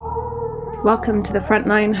Welcome to the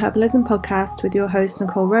Frontline Herbalism podcast with your host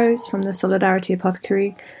Nicole Rose from the Solidarity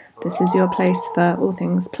Apothecary. This is your place for all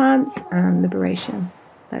things plants and liberation.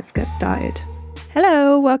 Let's get started.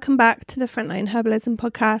 Hello, welcome back to the Frontline Herbalism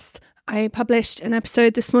podcast. I published an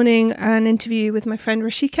episode this morning, an interview with my friend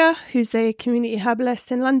Rashika, who's a community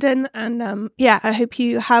herbalist in London. And I hope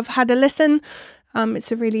you have had a listen.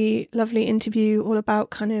 It's a really lovely interview all about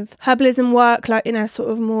kind of herbalism work, like in a sort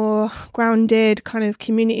of more grounded kind of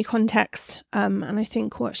community context. And I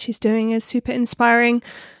think what she's doing is super inspiring.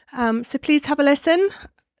 So please have a listen.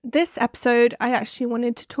 This episode, I actually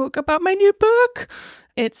wanted to talk about my new book.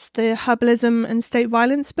 It's the Herbalism and State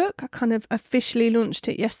Violence book. I kind of officially launched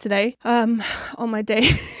it yesterday on my day.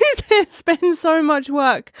 It's been so much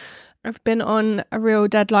work. I've been on a real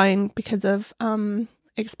deadline because of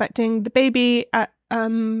expecting the baby at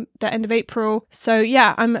the end of April. So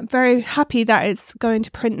yeah, I'm very happy that it's going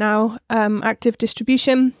to print now. Active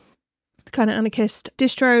distribution, the kind of anarchist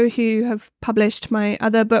distro who have published my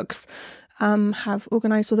other books have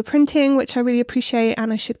organised all the printing, which I really appreciate,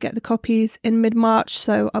 and I should get the copies in mid-March,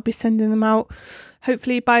 so I'll be sending them out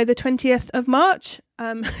hopefully by the 20th of March,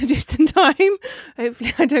 just in time.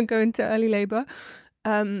 Hopefully I don't go into early labour.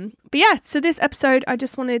 But yeah, so this episode I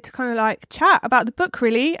just wanted to kind of like chat about the book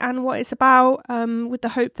really and what it's about, with the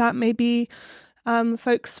hope that maybe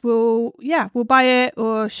folks will buy it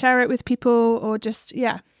or share it with people or just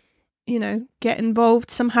get involved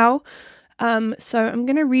somehow. So I'm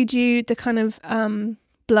going to read you the kind of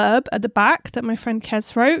blurb at the back that my friend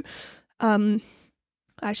Kez wrote.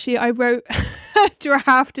 Actually I wrote a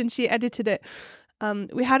draft and she edited it.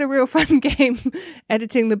 We had a real fun game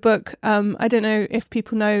editing the book. I don't know if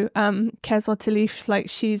people know Kez Otterleaf, like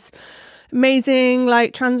she's amazing,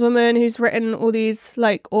 like trans woman who's written all these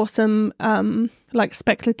like awesome like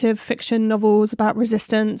speculative fiction novels about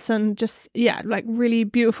resistance and just like really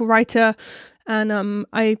beautiful writer. And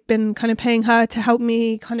I've been kind of paying her to help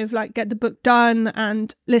me kind of like get the book done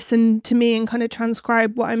and listen to me and kind of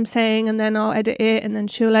transcribe what I'm saying, and then I'll edit it and then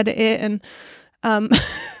she'll edit it. And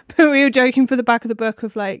but we were joking for the back of the book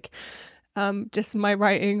of like just my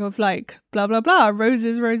writing of like blah blah blah,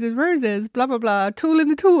 roses roses roses, blah blah blah, tool in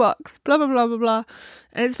the toolbox, blah blah blah blah blah.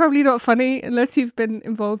 And it's probably not funny unless you've been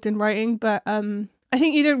involved in writing, but I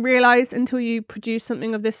think you don't realize until you produce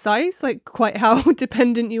something of this size like quite how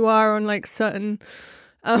dependent you are on like certain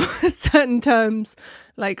terms.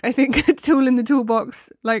 Like I think a tool in the toolbox,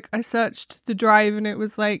 like I searched the drive and it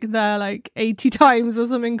was like there like 80 times or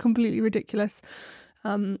something completely ridiculous.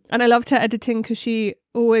 And I loved her editing because she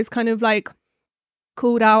always kind of like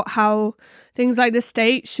called out how things like the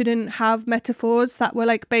state shouldn't have metaphors that were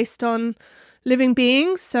like based on living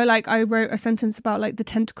beings. So like I wrote a sentence about like the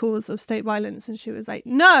tentacles of state violence and she was like,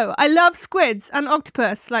 no, I love squids and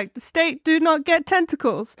octopus, like the state do not get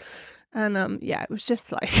tentacles. And it was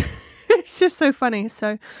just like it's just so funny.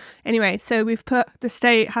 So anyway, so we've put the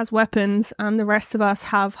state has weapons and the rest of us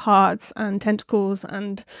have hearts and tentacles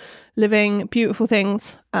and living beautiful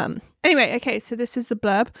things. Anyway, okay, so this is the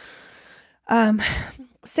blurb.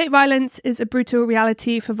 State violence is a brutal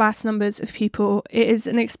reality for vast numbers of people. It is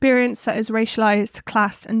an experience that is racialized,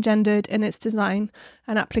 classed and gendered in its design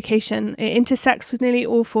and application. It intersects with nearly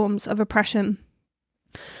all forms of oppression.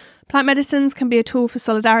 Plant medicines can be a tool for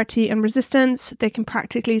solidarity and resistance. They can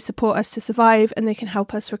practically support us to survive and they can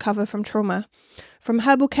help us recover from trauma. From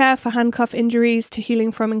herbal care for handcuff injuries to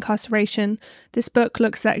healing from incarceration, this book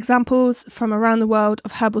looks at examples from around the world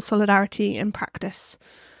of herbal solidarity in practice.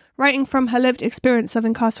 Writing from her lived experience of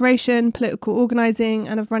incarceration, political organising,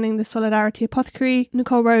 and of running the Solidarity Apothecary,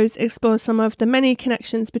 Nicole Rose explores some of the many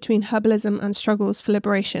connections between herbalism and struggles for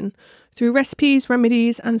liberation. Through recipes,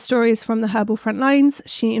 remedies, and stories from the herbal front lines,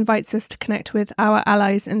 she invites us to connect with our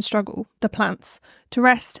allies in struggle, the plants, to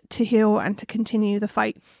rest, to heal, and to continue the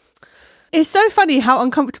fight. It's so funny how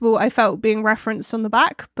uncomfortable I felt being referenced on the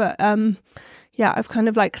back, but I've kind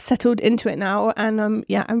of like settled into it now, and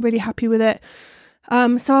I'm really happy with it.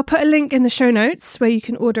 So I'll put a link in the show notes where you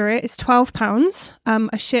can order it. It's £12.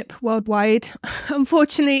 I ship worldwide.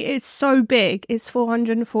 Unfortunately, it's so big. It's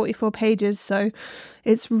 444 pages, so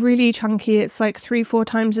it's really chunky. It's like 3-4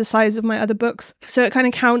 times the size of my other books. So it kind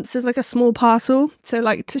of counts as like a small parcel. So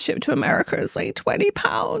like to ship to America is like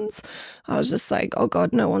 £20. I was just like, oh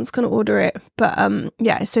God, no one's going to order it. But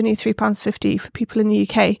it's only £3.50 for people in the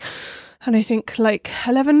UK. And I think like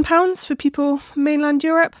 £11 for people mainland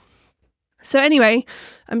Europe. So anyway,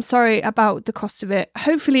 I'm sorry about the cost of it.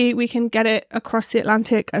 Hopefully we can get it across the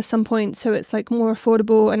Atlantic at some point so it's like more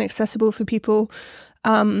affordable and accessible for people.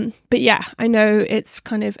 But yeah, I know it's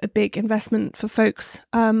kind of a big investment for folks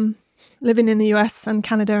living in the US and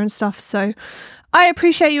Canada and stuff. So I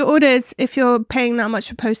appreciate your orders. If you're paying that much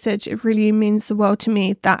for postage, it really means the world to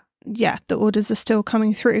me that, yeah, the orders are still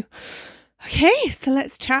coming through. Okay, so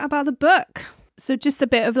let's chat about the book. So just a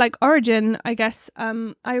bit of like origin, I guess.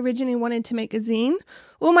 I originally wanted to make a zine.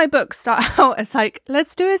 All my books start out as like,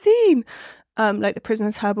 let's do a zine. Like The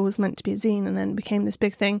Prisoner's Herbal was meant to be a zine and then became this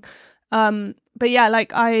big thing. But yeah,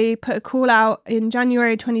 like I put a call out in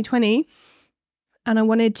January 2020 and I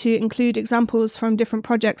wanted to include examples from different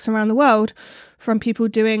projects around the world, from people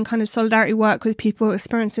doing kind of solidarity work with people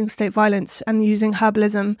experiencing state violence and using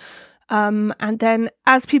herbalism. And then,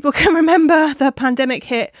 as people can remember, the pandemic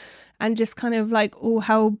hit and just kind of like all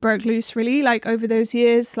hell broke loose, really, like over those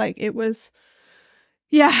years. Like it was,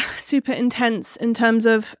 yeah, super intense in terms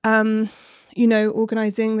of,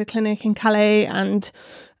 organising the clinic in Calais and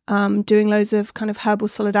doing loads of kind of herbal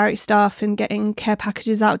solidarity stuff and getting care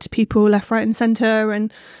packages out to people left, right and centre.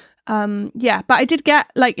 And but I did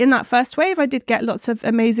get, like in that first wave, I did get lots of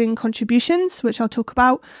amazing contributions, which I'll talk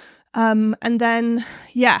about. And then,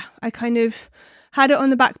 I kind of had it on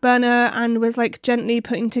the back burner and was like gently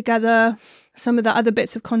putting together some of the other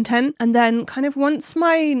bits of content. And then kind of once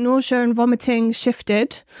my nausea and vomiting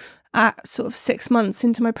shifted at sort of 6 months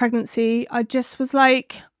into my pregnancy, I just was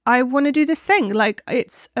like, I want to do this thing. Like,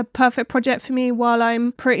 it's a perfect project for me while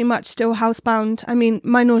I'm pretty much still housebound. I mean,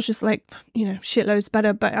 my nausea's like, shitloads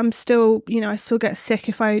better, but I'm still, I still get sick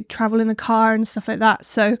if I travel in the car and stuff like that.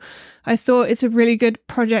 So I thought it's a really good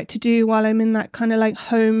project to do while I'm in that kind of like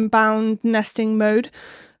homebound nesting mode.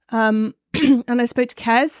 And I spoke to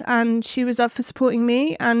Kez and she was up for supporting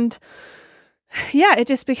me. And yeah, it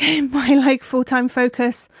just became my like full-time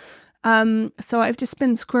focus. So I've just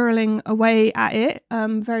been squirreling away at it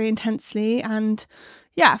very intensely, and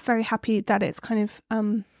very happy that it's kind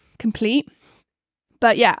of complete.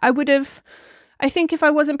 But yeah, I think if I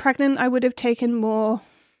wasn't pregnant, I would have taken more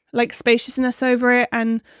like spaciousness over it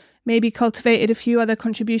and maybe cultivated a few other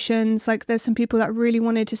contributions. Like there's some people that really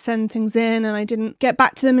wanted to send things in and I didn't get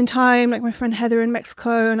back to them in time, like my friend Heather in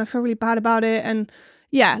Mexico, and I feel really bad about it. And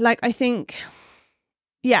I think,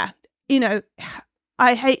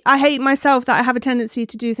 I hate myself that I have a tendency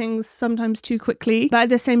to do things sometimes too quickly. But at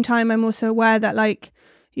the same time, I'm also aware that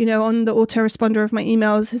on the autoresponder of my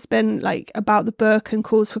emails has been like about the book and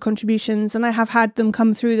calls for contributions. And I have had them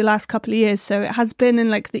come through the last couple of years. So it has been in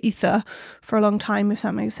like the ether for a long time, if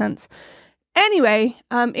that makes sense. Anyway,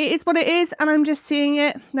 it is what it is. And I'm just seeing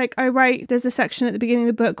it. Like there's a section at the beginning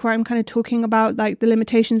of the book where I'm kind of talking about like the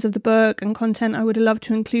limitations of the book and content I would have loved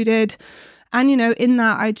to included. And, in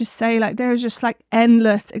that, I just say, like, there's just, like,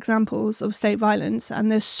 endless examples of state violence.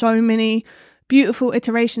 And there's so many beautiful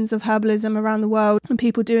iterations of herbalism around the world and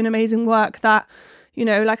people doing amazing work that,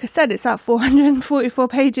 like I said, it's at 444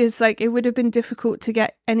 pages. Like, it would have been difficult to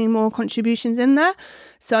get any more contributions in there.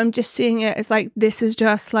 So I'm just seeing it as, like, this is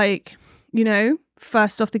just, like,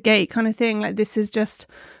 first off the gate kind of thing. Like, this is just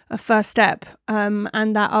a first step, and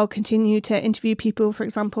that I'll continue to interview people, for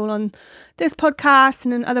example, on this podcast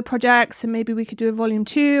and in other projects, and maybe we could do a volume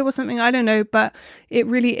 2 or something, I don't know, but it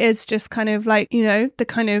really is just kind of like, the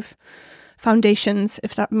kind of foundations,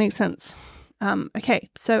 if that makes sense. Okay,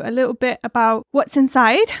 so a little bit about what's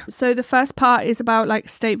inside. So the first part is about like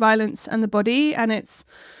state violence and the body, and it's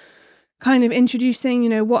kind of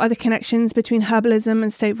introducing, what are the connections between herbalism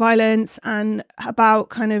and state violence, and about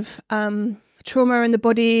kind of trauma in the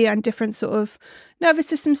body and different sort of nervous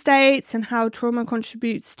system states and how trauma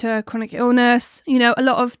contributes to chronic illness. A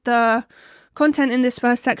lot of the content in this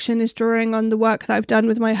first section is drawing on the work that I've done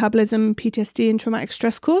with my Herbalism, PTSD and traumatic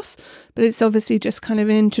stress course, but it's obviously just kind of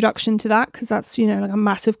an introduction to that because that's, like a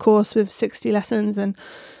massive course with 60 lessons and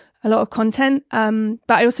a lot of content.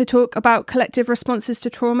 But I also talk about collective responses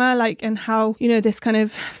to trauma, like, and how, this kind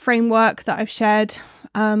of framework that I've shared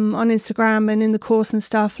on Instagram and in the course and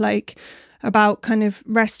stuff, like, about kind of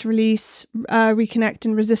rest, release, reconnect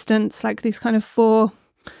and resistance, like these kind of 4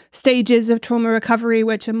 stages of trauma recovery,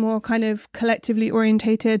 which are more kind of collectively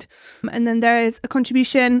orientated. And then there is a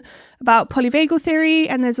contribution about polyvagal theory,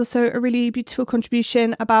 and there's also a really beautiful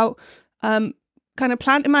contribution about kind of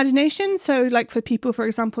plant imagination. So like for people, for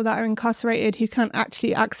example, that are incarcerated who can't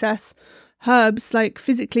actually access herbs, like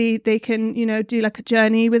physically, they can, do like a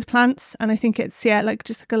journey with plants. And I think it's, like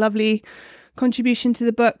just like a lovely contribution to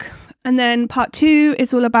the book. And then part 2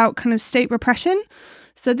 is all about kind of state repression.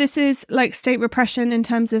 So this is like state repression in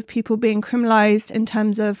terms of people being criminalized, in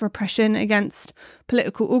terms of repression against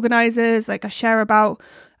political organizers. Like I share about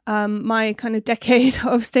my kind of decade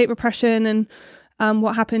of state repression and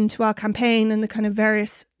what happened to our campaign and the kind of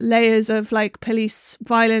various layers of like police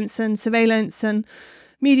violence and surveillance and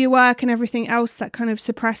media work and everything else that kind of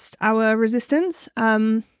suppressed our resistance.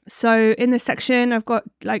 So in this section, I've got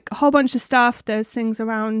like a whole bunch of stuff. There's things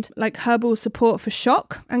around like herbal support for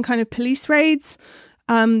shock and kind of police raids.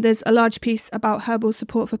 There's a large piece about herbal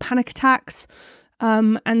support for panic attacks.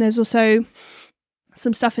 And there's also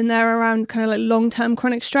some stuff in there around kind of like long-term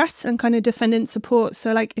chronic stress and kind of defendant support.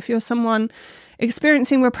 So like if you're someone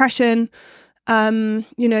experiencing repression,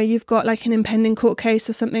 you've got like an impending court case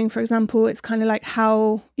or something, for example, it's kind of like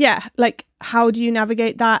how do you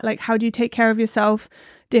navigate that? Like, how do you take care of yourself?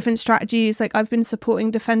 Different strategies. Like, I've been supporting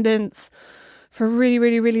defendants for a really,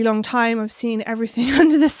 really, really long time. I've seen everything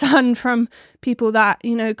under the sun, from people that,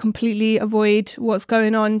 completely avoid what's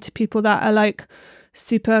going on to people that are like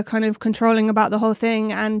super kind of controlling about the whole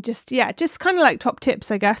thing. And just kind of like top tips,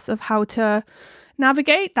 I guess, of how to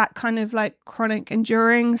navigate that kind of like chronic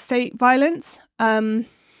enduring state violence. And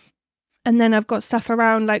then I've got stuff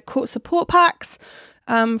around like court support packs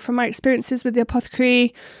from my experiences with the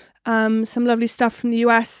apothecary. Some lovely stuff from the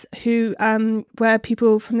US where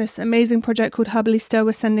people from this amazing project called Herbalism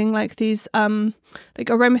were sending like these like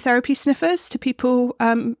aromatherapy sniffers to people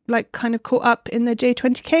like kind of caught up in the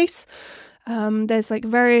J20 case. There's like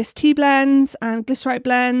various tea blends and glycerite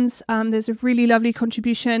blends. There's a really lovely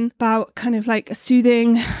contribution about kind of like a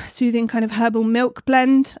soothing kind of herbal milk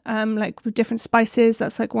blend, like with different spices.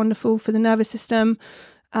 That's like wonderful for the nervous system.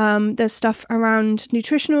 There's stuff around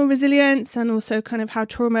nutritional resilience and also kind of how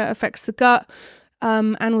trauma affects the gut.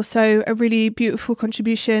 And also a really beautiful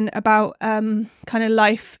contribution about kind of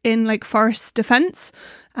life in like forest defense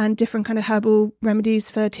and different kind of herbal remedies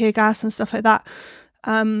for tear gas and stuff like that.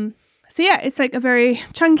 So yeah, it's like a very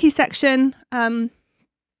chunky section. I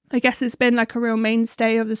guess it's been like a real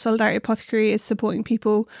mainstay of the Solidarity Apothecary, is supporting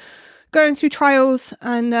people going through trials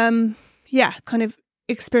and kind of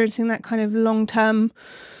experiencing that kind of long-term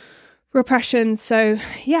repression. So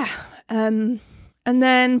yeah. And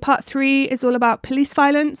then part 3 is all about police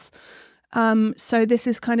violence. So this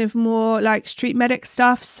is kind of more like street medic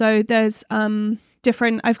stuff. So there's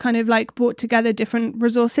I've kind of like brought together different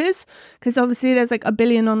resources, because obviously there's like a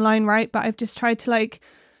billion online, right? But I've just tried to like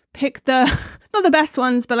pick the not the best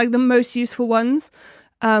ones, but like the most useful ones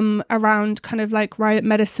around kind of like riot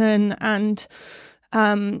medicine and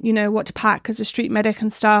what to pack as a street medic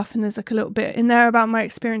and stuff. And there's like a little bit in there about my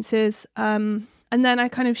experiences. And then I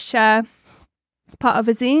kind of share part of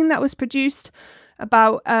a zine that was produced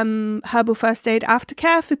about herbal first aid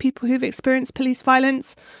aftercare for people who've experienced police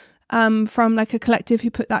violence, from like a collective who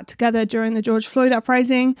put that together during the George Floyd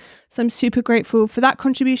uprising. So I'm super grateful for that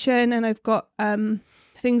contribution. And I've got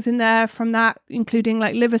things in there from that, including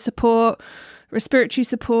like liver support, respiratory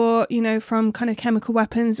support, from kind of chemical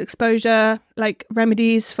weapons exposure, like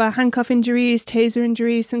remedies for handcuff injuries, taser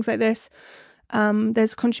injuries, things like this.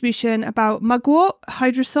 There's a contribution about mugwort,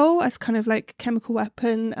 hydrosol, as kind of like chemical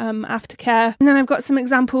weapon aftercare. And then I've got some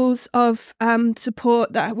examples of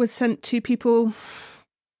support that was sent to people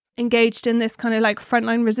engaged in this kind of like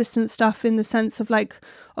frontline resistance stuff, in the sense of like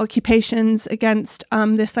occupations against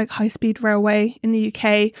this like high-speed railway in the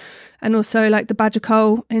UK, and also like the Badger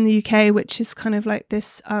Cull in the UK, which is kind of like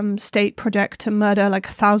this state project to murder like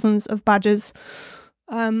thousands of badgers,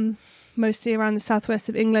 mostly around the southwest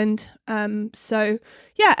of England. So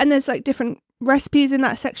yeah, and there's like different recipes in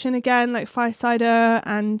that section again, like fire cider,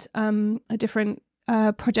 and a different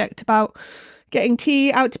project about getting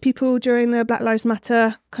tea out to people during the Black Lives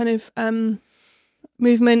Matter kind of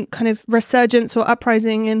movement, kind of resurgence or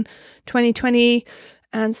uprising in 2020,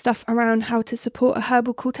 and stuff around how to support a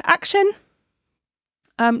herbal call to action.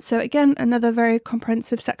 So again, another very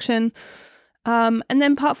comprehensive section. And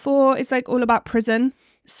then part 4 is like all about prison.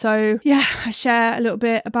 So yeah, I share a little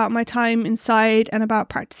bit about my time inside and about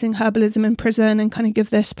practicing herbalism in prison, and kind of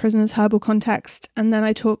give this prisoner's herbal context. And then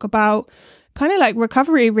I talk about kind of like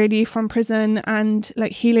recovery really from prison, and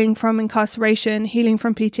like healing from incarceration, healing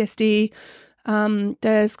from PTSD.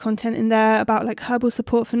 There's content in there about like herbal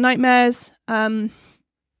support for nightmares. And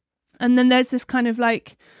then there's this kind of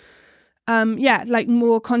like, like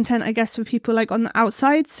more content, I guess, for people like on the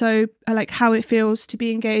outside. So like how it feels to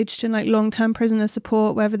be engaged in like long-term prisoner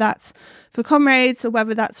support, whether that's for comrades or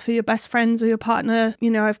whether that's for your best friends or your partner.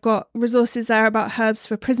 I've got resources there about herbs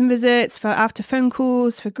for prison visits, for after phone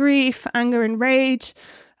calls, for grief, for anger and rage.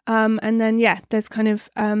 And then, there's kind of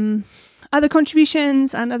other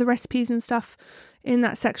contributions and other recipes and stuff in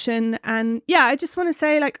that section. And I just want to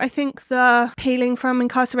say, like, I think the healing from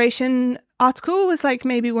incarceration article was like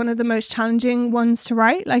maybe one of the most challenging ones to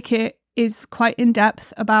write. Like, it is quite in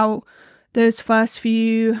depth about those first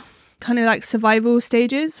few kind of like survival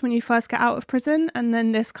stages when you first get out of prison, and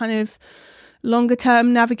then this kind of longer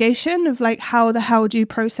term navigation of like how the hell do you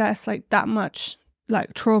process like that much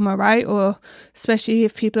like trauma, right? Or especially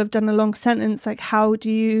if people have done a long sentence, like how do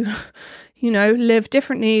you live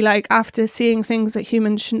differently, like after seeing things that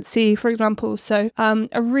humans shouldn't see, for example. So I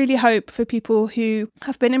really hope for people who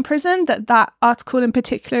have been in prison that article in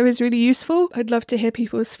particular is really useful. I'd love to hear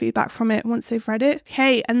people's feedback from it once they've read it.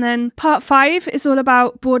 Okay, and then part 5 is all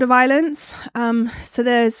about border violence. So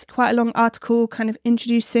there's quite a long article kind of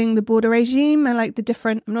introducing the border regime and like the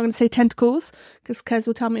different, I'm not going to say tentacles because Kez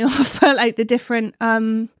will tell me off, but like the different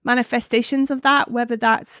manifestations of that, whether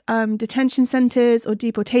that's detention centres or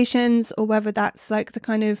deportations, or whether that's like the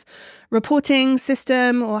kind of reporting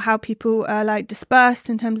system or how people are like dispersed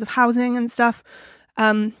in terms of housing and stuff.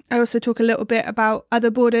 I also talk a little bit about other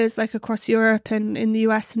borders like across Europe and in the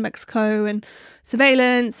US and Mexico and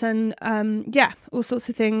surveillance and all sorts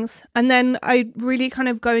of things. And then I really kind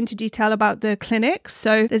of go into detail about the clinic.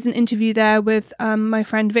 So there's an interview there with my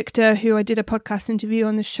friend Victor, who I did a podcast interview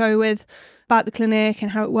on the show with, about the clinic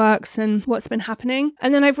and how it works and what's been happening.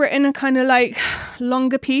 And then I've written a kind of like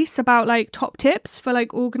longer piece about like top tips for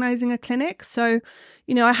like organizing a clinic. So,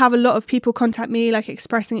 I have a lot of people contact me like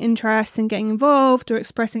expressing interest in getting involved or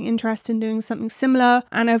expressing interest in doing something similar.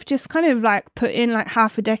 And I've just kind of like put in like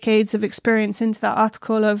half a decades of experience into that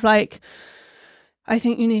article of like, I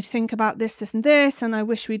think you need to think about this, this and this, and I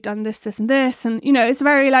wish we'd done this, this and this. And, it's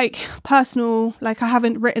very like personal, like I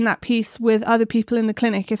haven't written that piece with other people in the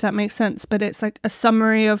clinic, if that makes sense, but it's like a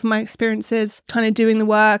summary of my experiences kind of doing the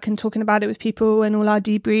work and talking about it with people and all our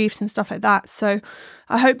debriefs and stuff like that. So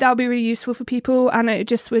I hope that'll be really useful for people, and it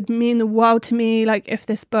just would mean the world to me, like if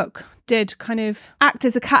this book did kind of act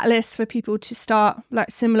as a catalyst for people to start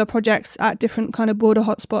like similar projects at different kind of border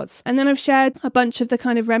hotspots. And then I've shared a bunch of the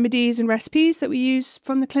kind of remedies and recipes that we use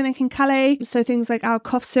from the clinic in Calais. So things like our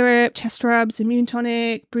cough syrup, chest rubs, immune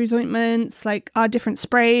tonic, bruise ointments, like our different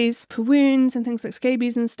sprays for wounds and things like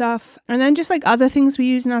scabies and stuff. And then just like other things we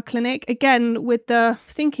use in our clinic, again, with the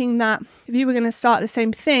thinking that if you were going to start the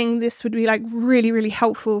same thing, this would be like really, really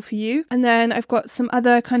helpful for you. And then I've got some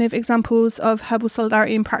other kind of examples of herbal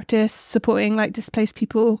solidarity in practice, supporting like displaced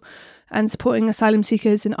people and supporting asylum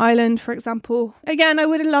seekers in Ireland, for example. Again, I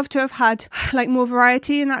would have loved to have had like more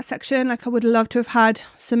variety in that section. Like I would have loved to have had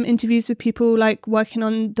some interviews with people like working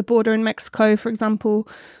on the border in Mexico, for example.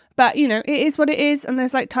 But, it is what it is. And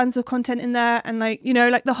there's like tons of content in there. And like,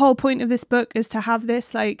 like the whole point of this book is to have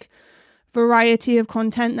this like variety of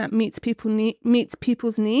content that meets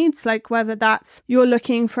people's needs, like whether that's you're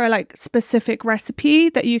looking for a like specific recipe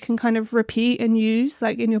that you can kind of repeat and use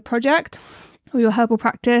like in your project or your herbal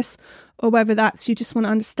practice, or whether that's you just want to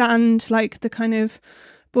understand like the kind of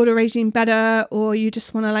border regime better, or you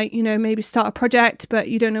just want to like maybe start a project but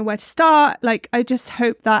you don't know where to start. Like I just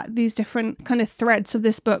hope that these different kind of threads of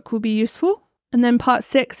this book will be useful. And then part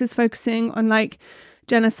 6 is focusing on like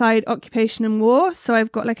genocide, occupation and war. So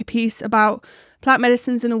I've got like a piece about plant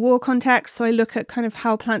medicines in a war context. So I look at kind of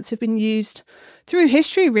how plants have been used through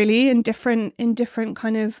history, really, in different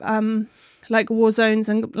kind of like war zones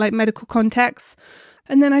and like medical contexts.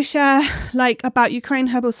 And then I share like about Ukraine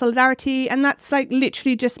Herbal Solidarity, and that's like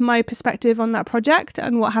literally just my perspective on that project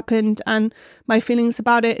and what happened and my feelings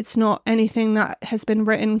about it. It's not anything that has been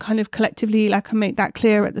written kind of collectively, like I make that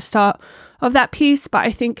clear at the start of that piece. But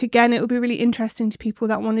I think, again, it will be really interesting to people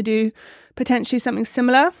that want to do potentially something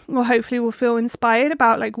similar, or hopefully will feel inspired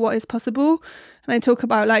about like what is possible. And I talk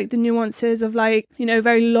about like the nuances of like,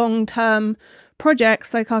 very long-term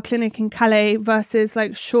projects like our clinic in Calais versus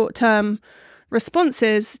like short-term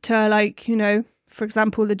responses to like, for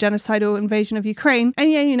example, the genocidal invasion of Ukraine.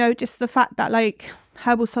 And just the fact that like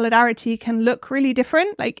herbal solidarity can look really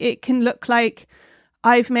different. Like it can look like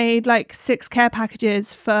I've made like 6 care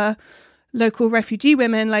packages for local refugee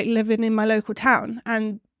women like living in my local town.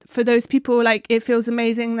 And for those people, like it feels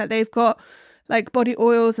amazing that they've got like body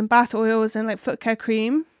oils and bath oils and like foot care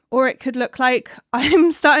cream. Or it could look like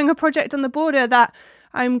I'm starting a project on the border that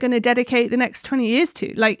I'm going to dedicate the next 20 years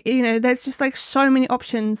to. Like, there's just like so many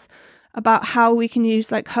options about how we can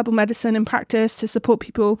use like herbal medicine in practice to support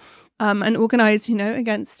people and organize,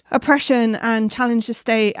 against oppression and challenge the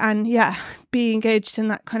state and be engaged in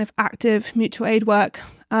that kind of active mutual aid work.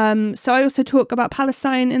 So I also talk about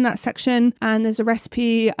Palestine in that section, and there's a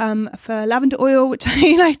recipe for lavender oil, which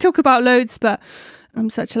I like talk about loads, but I'm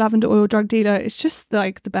such a lavender oil drug dealer. It's just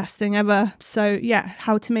like the best thing ever. So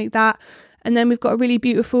how to make that. And then we've got a really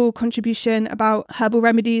beautiful contribution about herbal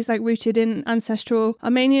remedies like rooted in ancestral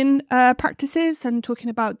Armenian practices and talking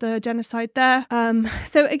about the genocide there.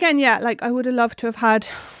 So again, like I would have loved to have had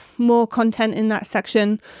more content in that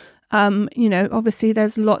section. Obviously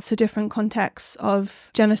there's lots of different contexts of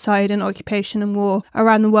genocide and occupation and war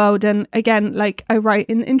around the world. And again, like I write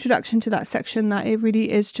in the introduction to that section that it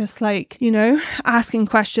really is just like, asking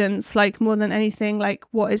questions, like more than anything, like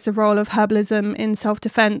what is the role of herbalism in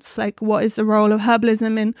self-defense? Like what is the role of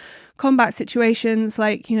herbalism in combat situations?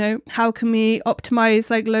 Like, how can we optimize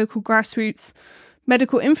like local grassroots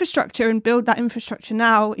medical infrastructure and build that infrastructure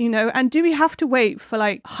now, and do we have to wait for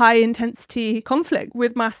like high intensity conflict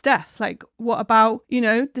with mass death? Like what about,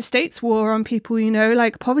 the state's war on people,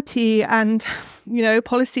 like poverty and,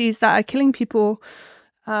 policies that are killing people,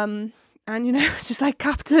 and, just like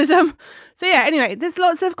capitalism. So yeah, anyway, there's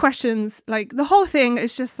lots of questions. Like the whole thing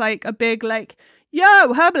is just like a big like,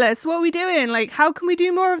 yo, herbalists, what are we doing? Like, how can we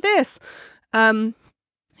do more of this?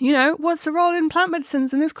 What's the role in plant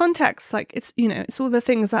medicines in this context? Like, it's all the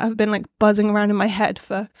things that have been like buzzing around in my head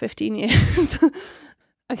for 15 years.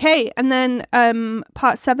 Okay, and then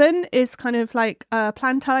part 7 is kind of like a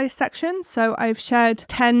plantalized section. So I've shared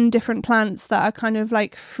 10 different plants that are kind of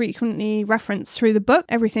like frequently referenced through the book,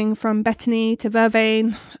 everything from betony to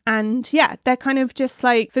vervain. And yeah, they're kind of just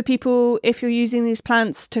like for people, if you're using these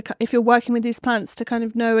plants if you're working with these plants to kind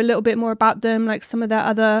of know a little bit more about them, like some of their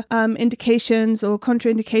other indications or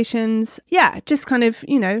contraindications. Yeah, just kind of,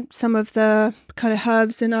 some of the kind of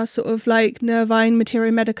herbs in our sort of like nervine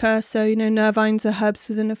materia medica. So, nervines are herbs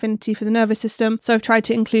with an affinity for the nervous system. So I've tried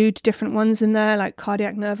to include different ones in there, like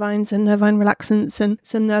cardiac nervines and nervine relaxants and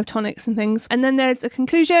some nerve tonics and things. And then there's a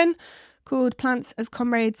conclusion called Plants as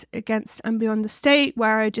Comrades Against and Beyond the State,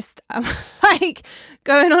 where I just am like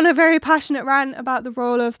going on a very passionate rant about the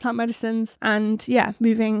role of plant medicines and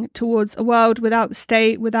moving towards a world without the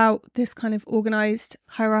state, without this kind of organized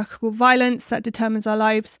hierarchical violence that determines our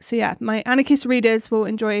lives. So yeah, my anarchist readers will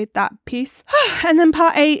enjoy that piece. And then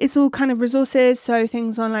part 8 is all kind of resources, so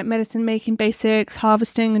things on like medicine making basics,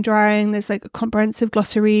 harvesting and drying. There's like a comprehensive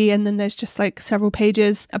glossary, and then there's just like several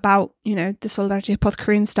pages about the Solidarity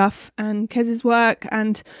Apothecary and stuff, and Kez's work,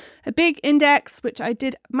 and a big index which I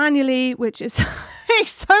did manually, which is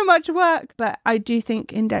so much work, but I do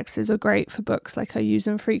think indexes are great for books. Like I use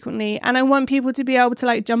them frequently, and I want people to be able to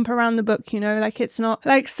like jump around the book, like it's not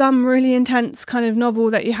like some really intense kind of novel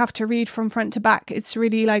that you have to read from front to back. It's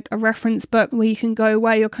really like a reference book where you can go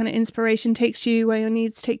where your kind of inspiration takes you, where your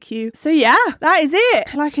needs take you. So yeah, that is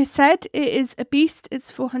it. Like I said, it is a beast. It's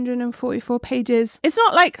 444 pages. It's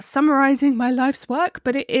not like summarizing my life's work,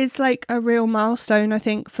 but it is like a real milestone, I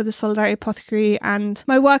think, for the Solidarity Apothecary and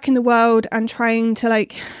my work in the world, and trying to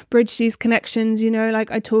like bridge these connections.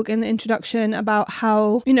 Like I talk in the introduction about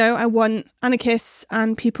how I want anarchists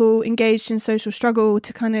and people engaged in social struggle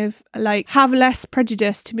to kind of like have less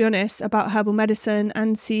prejudice, to be honest, about herbal medicine,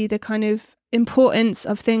 and see the kind of importance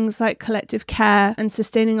of things like collective care and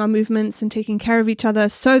sustaining our movements and taking care of each other,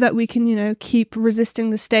 so that we can keep resisting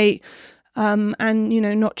the state, and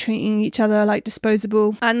not treating each other like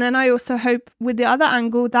disposable. And then I also hope with the other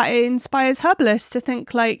angle that it inspires herbalists to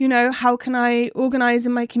think like, how can I organize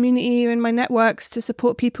in my community or in my networks to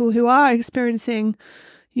support people who are experiencing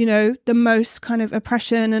the most kind of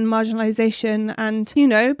oppression and marginalization. And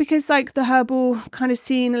because like the herbal kind of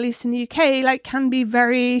scene, at least in the UK, like can be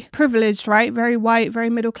very privileged, right? Very white, very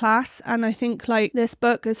middle class. And I think like this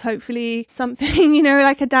book is hopefully something,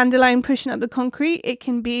 like a dandelion pushing up the concrete. It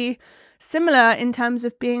can be similar in terms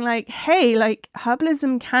of being like, hey, like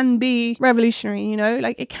herbalism can be revolutionary,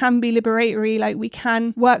 like it can be liberatory, like we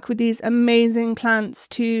can work with these amazing plants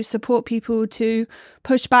to support people, to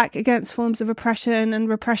push back against forms of oppression and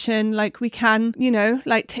repression. Like we can,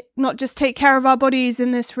 not just take care of our bodies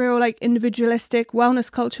in this real like individualistic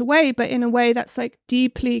wellness culture way, but in a way that's like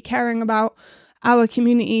deeply caring about our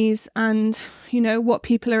communities and what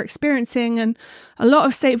people are experiencing. And a lot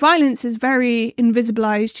of state violence is very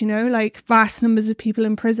invisibilized, like vast numbers of people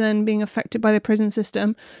in prison being affected by the prison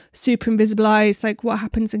system, super invisibilized. Like what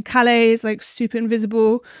happens in Calais is like super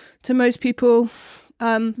invisible to most people.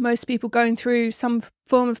 Most people going through some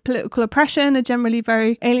form of political oppression are generally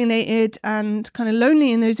very alienated and kind of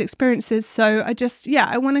lonely in those experiences. So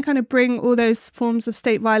I want to kind of bring all those forms of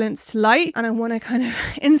state violence to light, and I want to kind of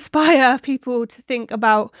inspire people to think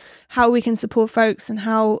about how we can support folks and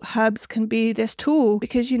how herbs can be this tool.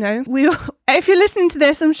 Because if you're listening to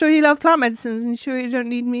this, I'm sure you love plant medicines, and sure you don't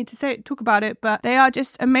need me to talk about it, but they are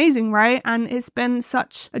just amazing, right? And it's been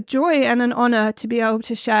such a joy and an honor to be able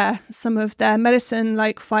to share some of their medicine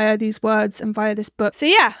like via these words and via this book. So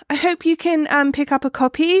yeah, I hope you can pick up a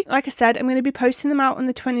copy. Like I said, I'm going to be posting them out on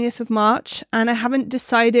the 20th of March, and I haven't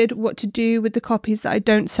decided what to do with the copies that I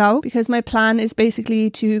don't sell, because my plan is basically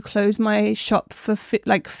to close my shop for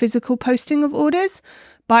physical posting of orders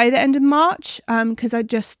by the end of March, because I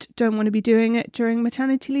just don't want to be doing it during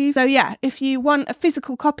maternity leave. So yeah, if you want a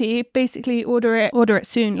physical copy, basically order it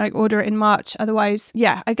soon, like order it in March. Otherwise,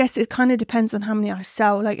 yeah, I guess it kind of depends on how many I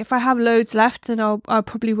sell. Like if I have loads left, then I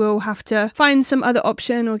probably will have to find some other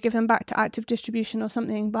option or give them back to active distribution or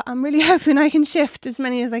something. But I'm really hoping I can shift as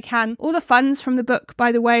many as I can. All the funds from the book,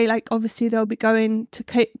 by the way, like obviously they'll be going to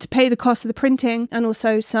pay the cost of the printing, and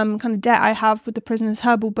also some kind of debt I have with the prisoners'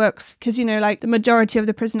 herbal books, because like the majority of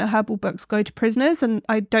the prisoner herbal books go to prisoners and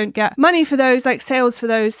I don't get money for those, like sales for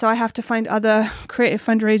those, so I have to find other creative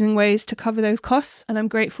fundraising ways to cover those costs. And I'm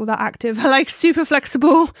grateful that Active are like super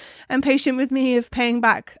flexible and patient with me of paying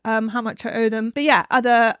back how much I owe them. But yeah,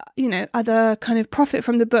 other kind of profit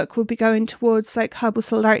from the book will be going towards like herbal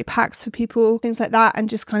solidarity packs for people, things like that, and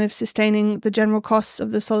just kind of sustaining the general costs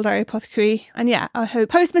of the Solidarity Apothecary. And yeah, I hope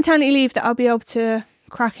post maternity leave that I'll be able to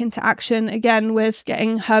crack into action again with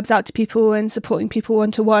getting herbs out to people and supporting people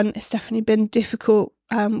one-to-one. It's definitely been difficult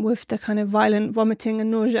with the kind of violent vomiting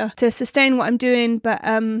and nausea to sustain what I'm doing, but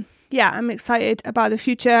yeah, I'm excited about the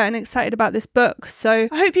future and excited about this book. So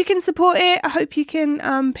I hope you can support it. I hope you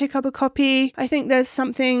can pick up a copy. I think there's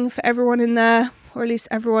something for everyone in there, or at least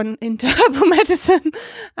everyone into herbal medicine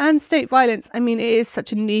and state violence. I mean, it is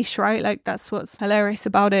such a niche, right? Like that's what's hilarious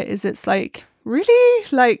about it, is it's like, really?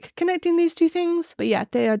 Like connecting these two things? But yeah,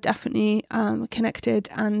 they are definitely connected.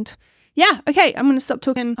 And yeah, okay, I'm going to stop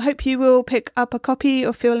talking. I hope you will pick up a copy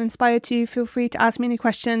or feel inspired to. Feel free to ask me any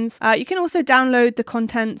questions. You can also download the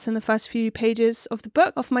contents in the first few pages of the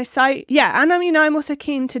book off my site. Yeah, and I'm also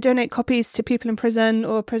keen to donate copies to people in prison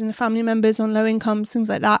or prisoner family members on low incomes, things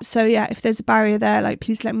like that. So yeah, if there's a barrier there, like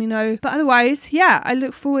please let me know. But otherwise, yeah, I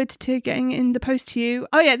look forward to getting in the post to you.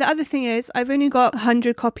 Oh yeah, the other thing is I've only got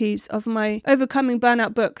 100 copies of my Overcoming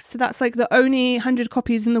Burnout book. So that's like the only 100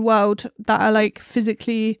 copies in the world that are like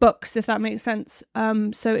physically books, if that makes sense.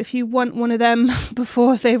 So if you want one of them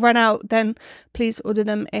before they run out, then please order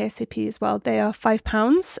them ASAP as well. They are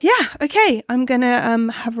 £5. Yeah, okay, I'm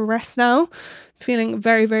gonna have a rest now. Feeling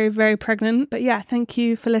very, very, very pregnant. But yeah, thank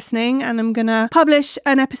you for listening, and I'm gonna publish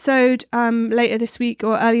an episode later this week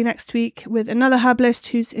or early next week with another herbalist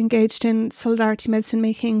who's engaged in solidarity medicine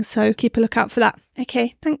making, so keep a lookout for that.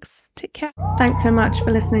 Okay, thanks. Take care. Thanks so much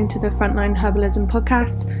for listening to the Frontline Herbalism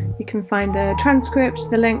podcast. You can find the transcript,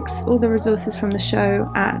 the links, all the resources from the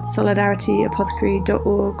show at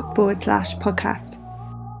solidarityapothecary.org/podcast.